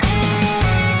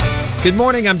Good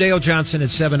morning, I'm Dale Johnson at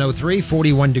 7:03,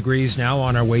 41 degrees now,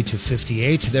 on our way to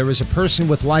 58. There was a person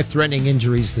with life-threatening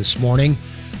injuries this morning.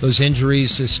 Those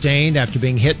injuries sustained after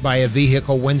being hit by a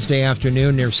vehicle Wednesday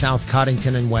afternoon near South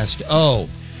Coddington and West O.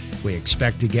 We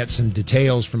expect to get some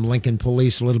details from Lincoln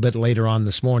Police a little bit later on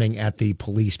this morning at the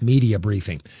police media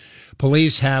briefing.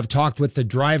 Police have talked with the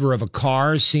driver of a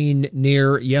car seen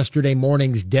near yesterday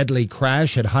morning's deadly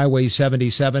crash at Highway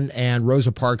 77 and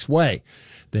Rosa Parks Way.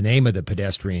 The name of the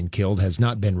pedestrian killed has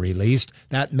not been released.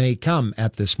 That may come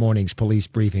at this morning's police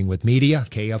briefing with media.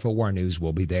 KFOR News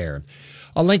will be there.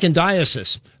 The Lincoln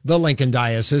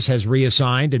Diocese has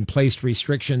reassigned and placed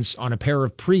restrictions on a pair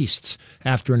of priests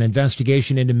after an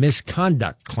investigation into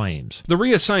misconduct claims. The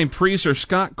reassigned priests are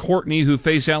Scott Courtney, who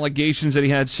faced allegations that he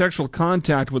had sexual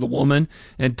contact with a woman,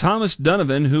 and Thomas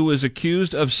Donovan, who was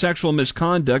accused of sexual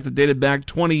misconduct that dated back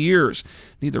 20 years.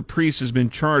 Neither priest has been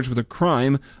charged with a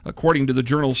crime. According to the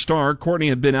Journal-Star, Courtney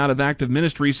had been out of active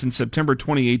ministry since September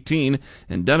 2018,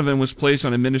 and Donovan was placed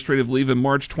on administrative leave in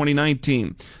March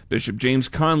 2019. Bishop James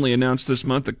Conley announced this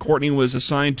month that Courtney was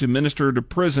assigned to minister to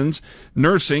prisons,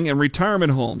 nursing, and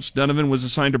retirement homes. Donovan was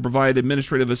assigned to provide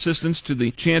administrative assistance to the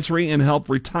Chancery and help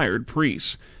retired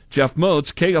priests. Jeff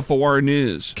Moats, KFOR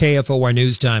News. KFOR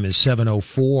News time is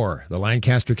 7:04. The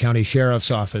Lancaster County Sheriff's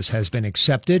Office has been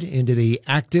accepted into the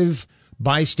Active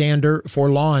Bystander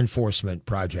for Law Enforcement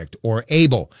Project, or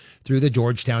ABLE, through the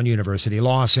Georgetown University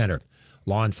Law Center.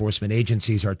 Law enforcement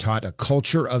agencies are taught a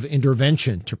culture of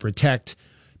intervention to protect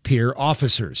peer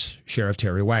officers. Sheriff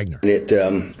Terry Wagner. It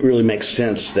really makes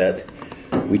sense that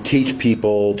we teach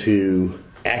people to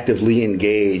actively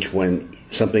engage when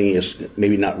something is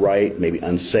maybe not right, maybe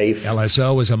unsafe.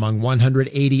 LSO is among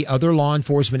 180 other law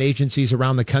enforcement agencies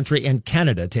around the country and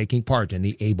Canada taking part in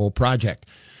the ABLE project.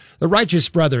 The Righteous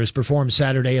Brothers performed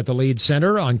Saturday at the Lead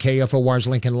Center on KFOR's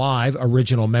Lincoln Live.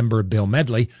 Original member Bill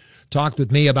Medley talked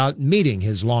with me about meeting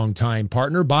his longtime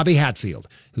partner, Bobby Hatfield,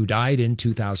 who died in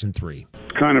 2003.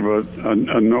 Kind of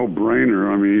a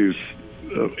no-brainer. I mean,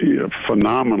 he's a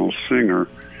phenomenal singer.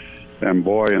 And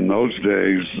boy, in those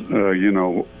days,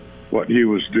 what he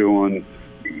was doing,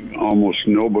 almost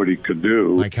nobody could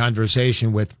do. My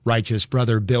conversation with Righteous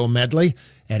Brother Bill Medley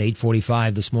at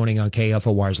 8:45 this morning on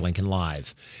KFOR's Lincoln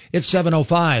Live. It's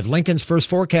 7:05. Lincoln's first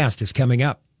forecast is coming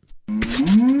up.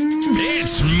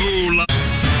 It's Moolah.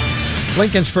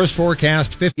 Lincoln's first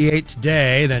forecast, 58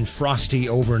 today, then frosty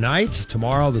overnight.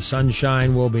 Tomorrow, the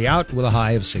sunshine will be out with a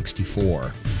high of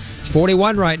 64. It's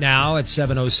 41 right now at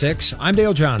 7:06. I'm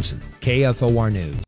Dale Johnson, KFOR News.